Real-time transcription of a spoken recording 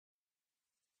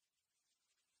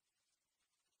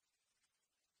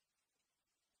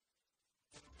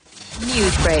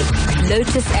Newsbreak,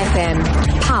 Lotus FM,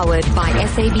 powered by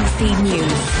SABC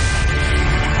News.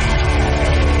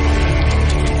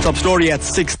 Top story at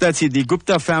 6:30. The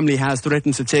Gupta family has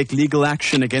threatened to take legal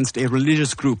action against a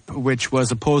religious group which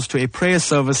was opposed to a prayer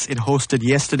service it hosted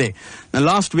yesterday. Now,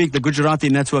 last week, the Gujarati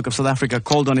Network of South Africa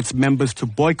called on its members to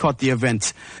boycott the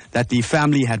event that the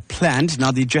family had planned.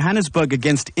 Now, the Johannesburg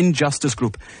Against Injustice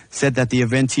group said that the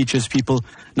event teaches people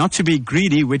not to be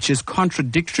greedy, which is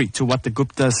contradictory to what the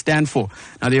Guptas stand for.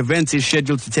 Now, the event is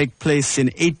scheduled to take place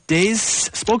in 8 days.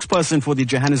 Spokesperson for the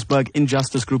Johannesburg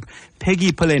Injustice group,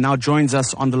 Peggy Pillay, now joins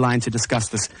us on the line to discuss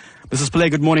this. Mrs. Pillay,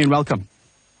 good morning and welcome.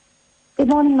 Good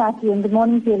morning, Matthew, and good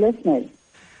morning to your listeners.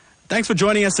 Thanks for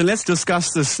joining us, and let's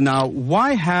discuss this now.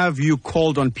 Why have you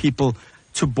called on people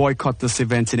to boycott this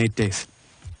event in 8 days?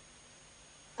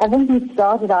 I think we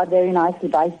started out very nicely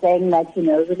by saying that,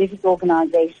 religious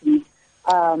organizations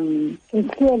can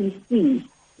clearly see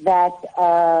that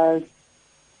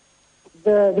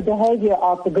the behavior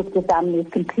of the Gupta family is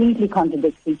completely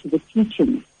contradictory to the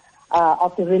teachings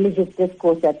of the religious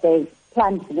discourse that they've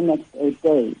planned for the next 8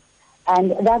 days.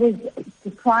 And that is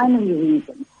the primary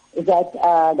reason, is that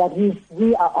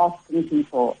we are asking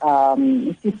people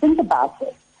to think about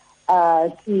this,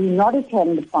 to not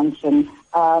attend the function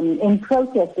in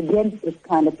protest against this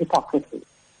kind of hypocrisy.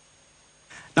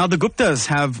 Now, the Guptas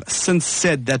have since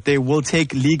said that they will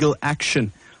take legal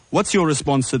action. What's your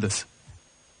response to this?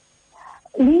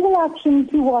 Legal action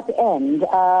to what end?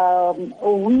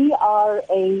 We are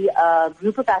a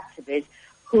group of activists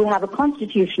who have a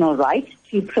constitutional right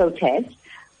to protest,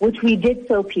 which we did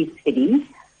so peacefully.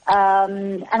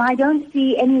 And I don't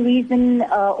see any reason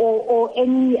or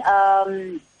any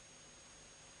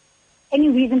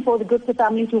reason for the Gupta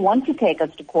family to want to take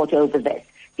us to court over this,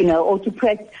 or to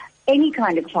press any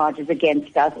kind of charges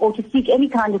against us or to seek any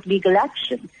kind of legal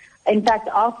action. In fact,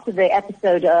 after the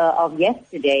episode of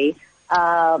yesterday,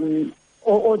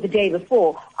 or the day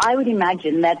before, I would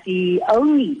imagine that the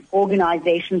only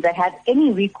organizations that have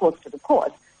any recourse to the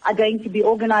court are going to be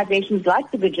organizations like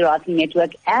the Gujarati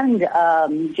Network and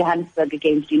Johannesburg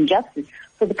Against Injustice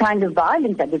for the kind of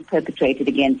violence that was perpetrated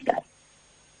against us.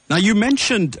 Now, you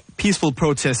mentioned peaceful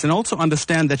protests and also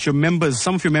understand that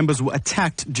some of your members were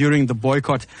attacked during the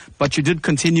boycott, but you did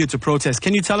continue to protest.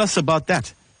 Can you tell us about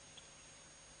that?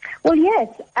 Well, yes,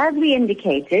 as we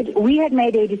indicated, we had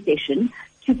made a decision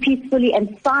to peacefully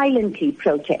and silently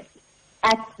protest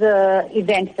at the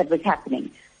event that was happening.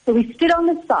 So we stood on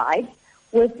the side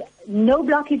with no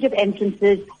blockage of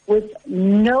entrances, with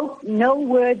no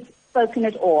words spoken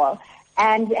at all,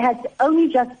 and had only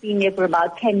just been there for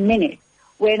about 10 minutes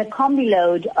when a combi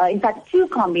load, in fact, 2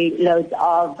 combi loads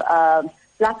of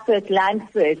Black First, Land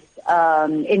First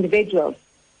individuals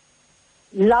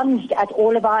lunged at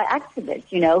all of our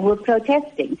activists, who were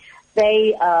protesting.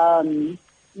 They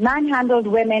manhandled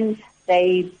women.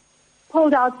 They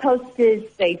pulled out posters.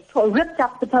 They ripped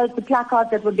up the placards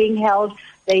that were being held.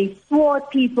 They swore at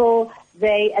people.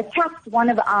 They attacked one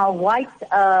of our white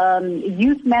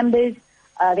youth members.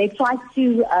 They tried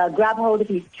to grab hold of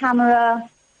his camera.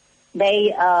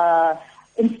 They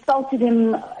insulted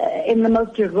him in the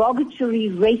most derogatory,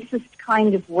 racist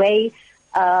kind of way.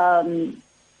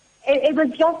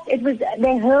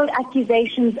 They hurled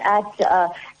accusations at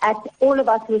all of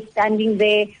us who were standing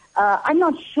there. I'm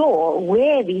not sure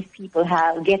where these people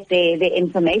get their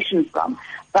information from,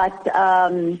 but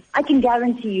I can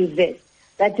guarantee you this,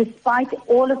 that despite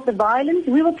all of the violence,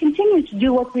 we will continue to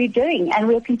do what we're doing, and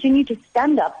we'll continue to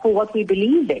stand up for what we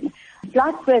believe in.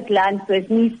 Black First, Land First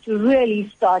needs to really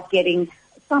start getting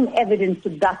some evidence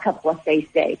to back up what they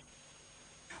say.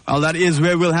 Well, that is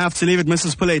where we'll have to leave it.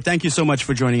 Mrs. Pillay, thank you so much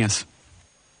for joining us.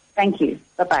 Thank you.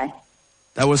 Bye-bye.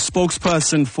 That was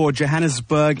spokesperson for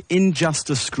Johannesburg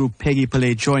Injustice Group, Peggy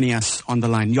Pillay, joining us on the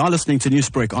line. You're listening to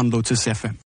Newsbreak on Lotus FM.